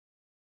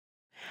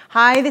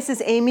Hi, this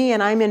is Amy,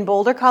 and I'm in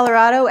Boulder,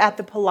 Colorado at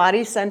the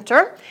Pilates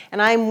Center,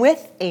 and I'm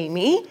with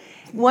Amy,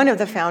 one of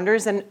the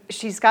founders, and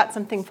she's got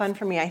something fun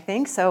for me, I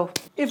think, so.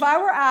 If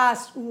I were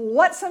asked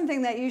what's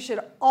something that you should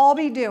all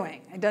be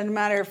doing, it doesn't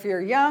matter if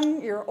you're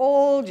young, you're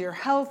old, you're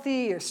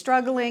healthy, you're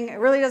struggling, it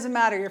really doesn't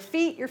matter. Your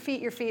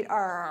feet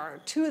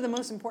are two of the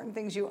most important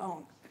things you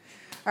own.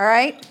 All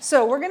right,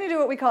 so we're gonna do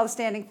what we call the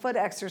standing foot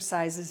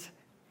exercises.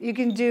 You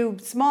can do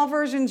small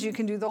versions, you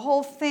can do the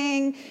whole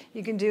thing,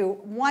 you can do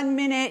 1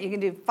 minute, you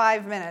can do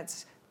 5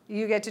 minutes.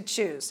 You get to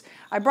choose.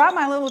 I brought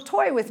my little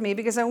toy with me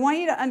because I want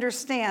you to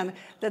understand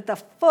that the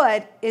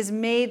foot is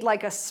made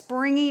like a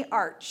springy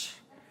arch,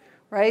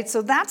 right?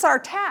 So that's our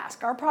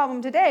task. Our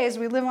problem today is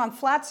we live on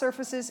flat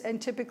surfaces and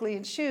typically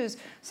in shoes,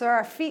 so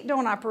our feet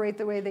don't operate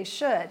the way they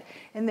should.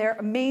 And they're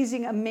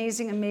amazing,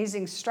 amazing,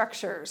 amazing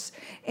structures.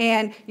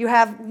 And you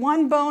have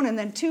one bone and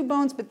then two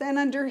bones, but then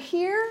under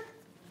here,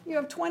 you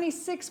have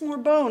 26 more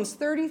bones,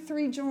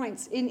 33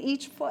 joints in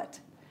each foot.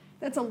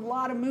 That's a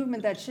lot of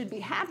movement that should be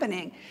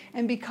happening.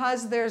 And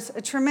because there's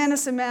a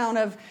tremendous amount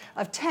of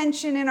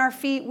tension in our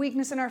feet,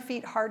 weakness in our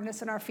feet,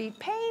 hardness in our feet,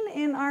 pain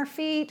in our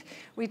feet,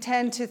 we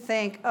tend to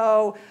think,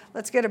 oh,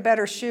 let's get a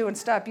better shoe and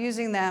stop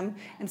using them,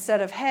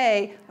 instead of,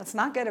 hey, let's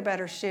not get a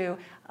better shoe.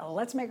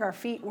 Let's make our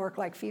feet work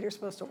like feet are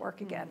supposed to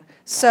work again.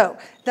 So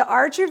the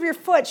arch of your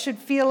foot should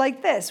feel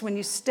like this. When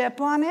you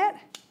step on it,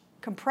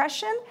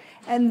 compression,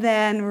 and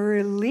then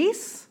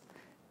release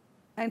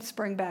and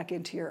spring back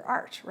into your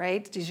arch,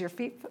 right? Do your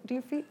feet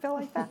feel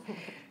like that?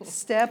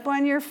 Step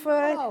on your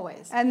foot,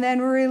 always, and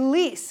then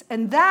release.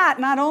 And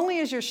that not only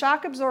is your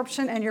shock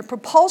absorption and your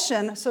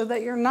propulsion so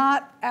that you're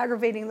not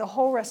aggravating the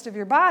whole rest of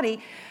your body,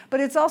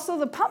 but it's also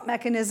the pump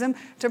mechanism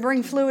to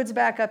bring fluids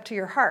back up to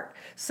your heart.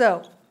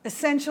 So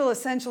essential,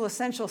 essential,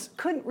 essentials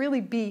couldn't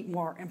really be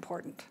more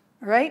important.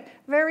 All right?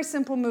 Very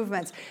simple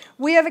movements.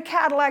 We have a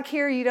Cadillac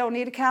here. You don't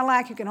need a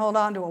Cadillac. You can hold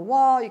on to a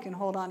wall. You can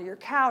hold on to your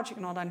couch. You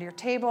can hold on to your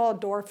table,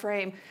 door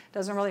frame.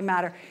 Doesn't really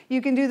matter.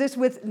 You can do this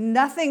with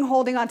nothing,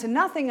 holding on to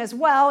nothing, as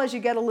well as you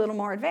get a little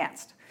more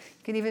advanced.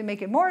 You can even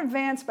make it more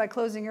advanced by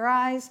closing your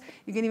eyes.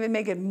 You can even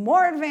make it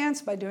more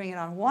advanced by doing it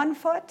on one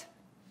foot.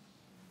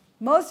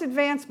 Most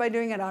advanced by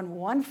doing it on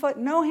one foot,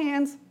 no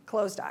hands,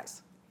 closed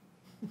eyes.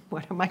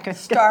 What am I going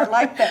to start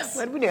like this?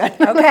 What are we doing?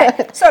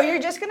 Okay, so you're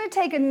just going to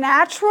take a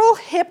natural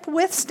hip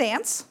width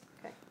stance.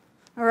 Okay.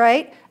 All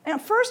right? And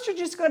first you're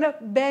just going to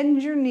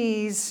bend your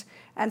knees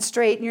and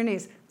straighten your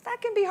knees.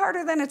 That can be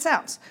harder than it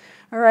sounds.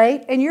 All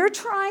right? And you're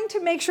trying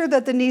to make sure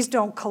that the knees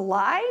don't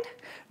collide,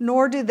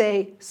 nor do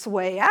they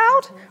sway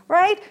out,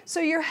 right?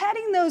 So you're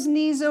heading those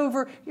knees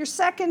over your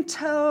second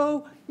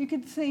toe, you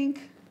could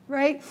think.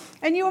 Right?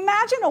 And you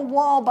imagine a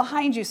wall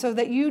behind you so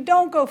that you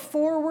don't go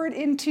forward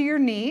into your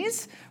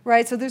knees,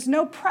 right? So there's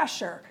no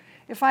pressure.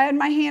 If I had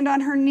my hand on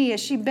her knee as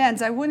she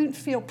bends, I wouldn't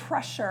feel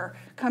pressure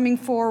coming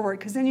forward,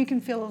 because then you can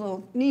feel a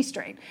little knee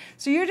strain.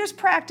 So you're just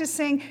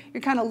practicing,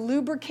 you're kind of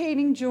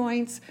lubricating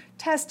joints,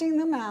 testing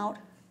them out,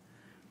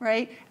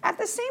 right? At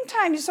the same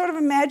time, you sort of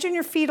imagine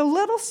your feet a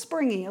little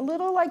springy, a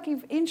little like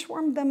you've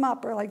inchwormed them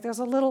up, or like there's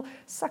a little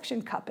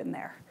suction cup in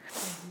there.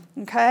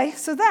 Okay,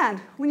 so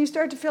then when you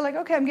start to feel like,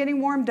 okay, I'm getting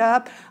warmed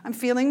up, I'm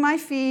feeling my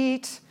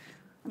feet,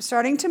 I'm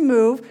starting to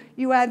move,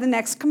 you add the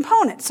next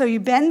component. So you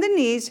bend the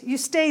knees, you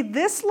stay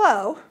this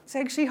low, it's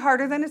actually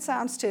harder than it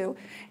sounds too,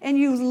 and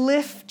you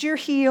lift your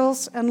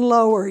heels and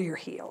lower your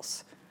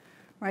heels.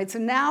 Right, so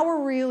now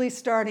we're really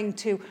starting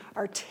to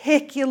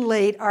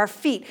articulate our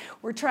feet.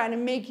 We're trying to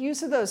make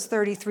use of those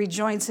 33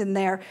 joints in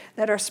there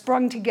that are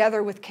sprung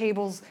together with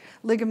cables,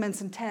 ligaments,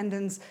 and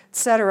tendons,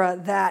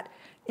 etc., that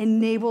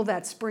enable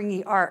that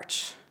springy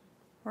arch,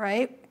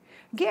 right?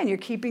 Again, you're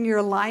keeping your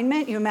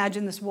alignment. You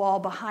imagine this wall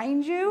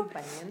behind you.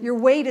 Your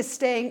weight is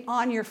staying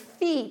on your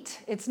feet.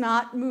 It's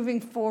not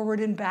moving forward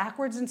and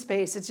backwards in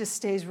space. It just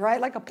stays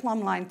right like a plumb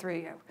line through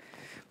you,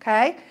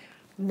 okay?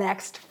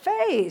 Next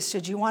phase,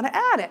 should you want to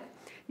add it,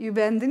 you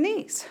bend the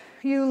knees.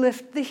 You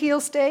lift the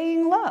heel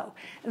staying low.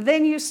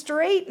 Then you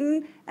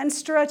straighten and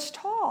stretch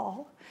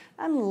tall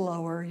and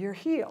lower your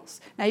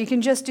heels. Now you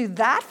can just do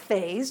that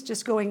phase,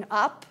 just going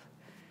up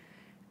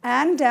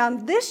and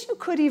down. This you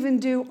could even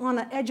do on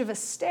the edge of a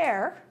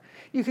stair.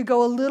 You could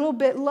go a little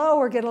bit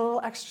lower, get a little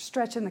extra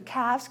stretch in the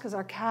calves, because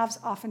our calves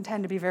often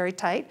tend to be very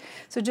tight.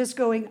 So just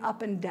going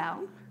up and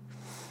down.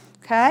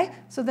 Okay?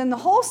 So then the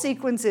whole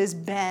sequence is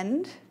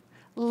bend,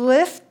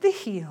 lift the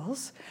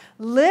heels,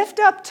 lift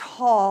up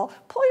tall,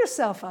 pull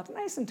yourself up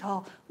nice and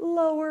tall,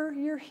 lower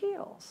your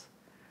heels.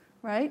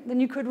 Right? Then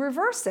you could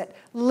reverse it.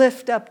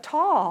 Lift up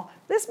tall.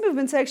 This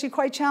movement's actually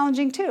quite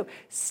challenging too.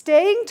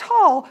 Staying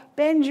tall,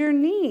 bend your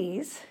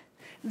knees,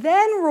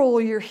 then roll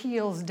your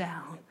heels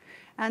down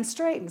and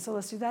straighten. So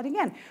let's do that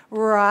again.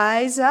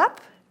 Rise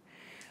up,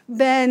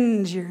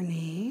 bend your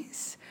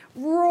knees,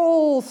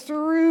 roll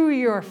through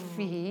your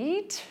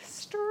feet,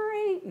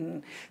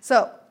 straighten.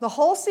 So the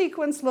whole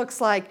sequence looks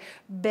like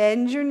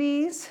bend your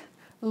knees,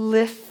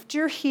 lift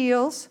your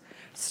heels,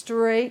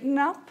 straighten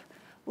up,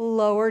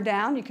 lower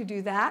down. You could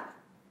do that.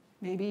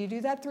 Maybe you do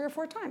that 3 or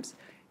 4 times.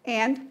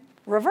 And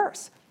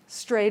reverse.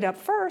 Straight up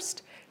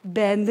first,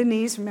 Bend the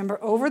knees, remember,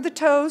 over the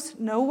toes,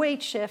 no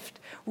weight shift.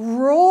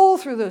 Roll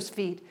through those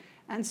feet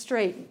and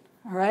straighten,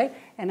 all right?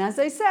 And as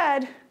I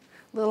said, a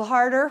little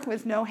harder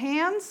with no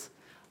hands,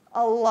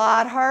 a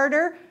lot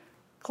harder,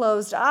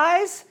 closed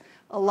eyes,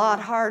 a lot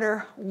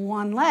harder,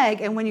 one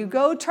leg. And when you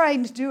go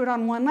trying to do it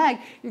on one leg,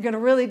 you're going to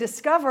really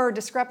discover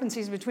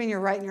discrepancies between your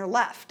right and your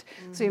left.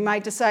 So you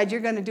might decide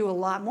you're going to do a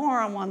lot more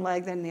on one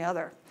leg than the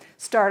other.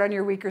 Start on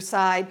your weaker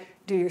side,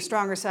 do your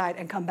stronger side,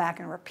 and come back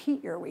and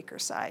repeat your weaker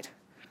side.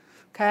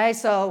 Okay,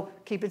 so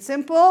keep it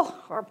simple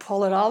or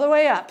pull it all the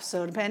way up.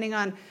 So depending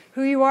on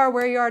who you are,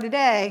 where you are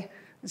today,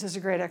 this is a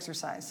great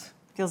exercise.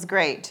 Feels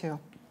great, too.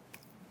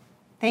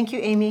 Thank you,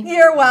 Amy.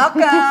 You're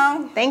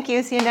welcome. Thank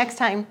you. See you next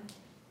time.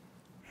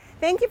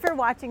 Thank you for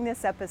watching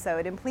this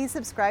episode, and please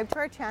subscribe to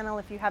our channel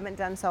if you haven't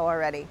done so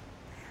already.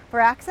 For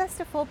access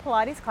to full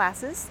Pilates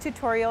classes,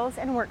 tutorials,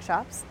 and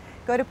workshops,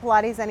 go to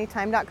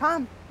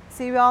pilatesanytime.com.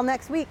 See you all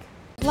next week.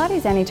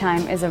 Pilates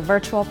Anytime is a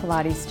virtual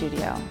Pilates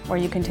studio where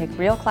you can take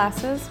real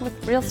classes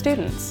with real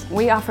students.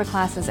 We offer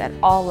classes at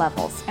all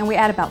levels, and we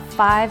add about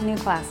 5 new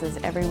classes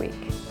every week.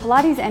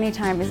 Pilates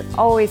Anytime is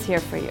always here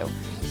for you,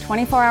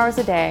 24 hours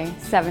a day,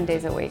 7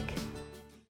 days a week.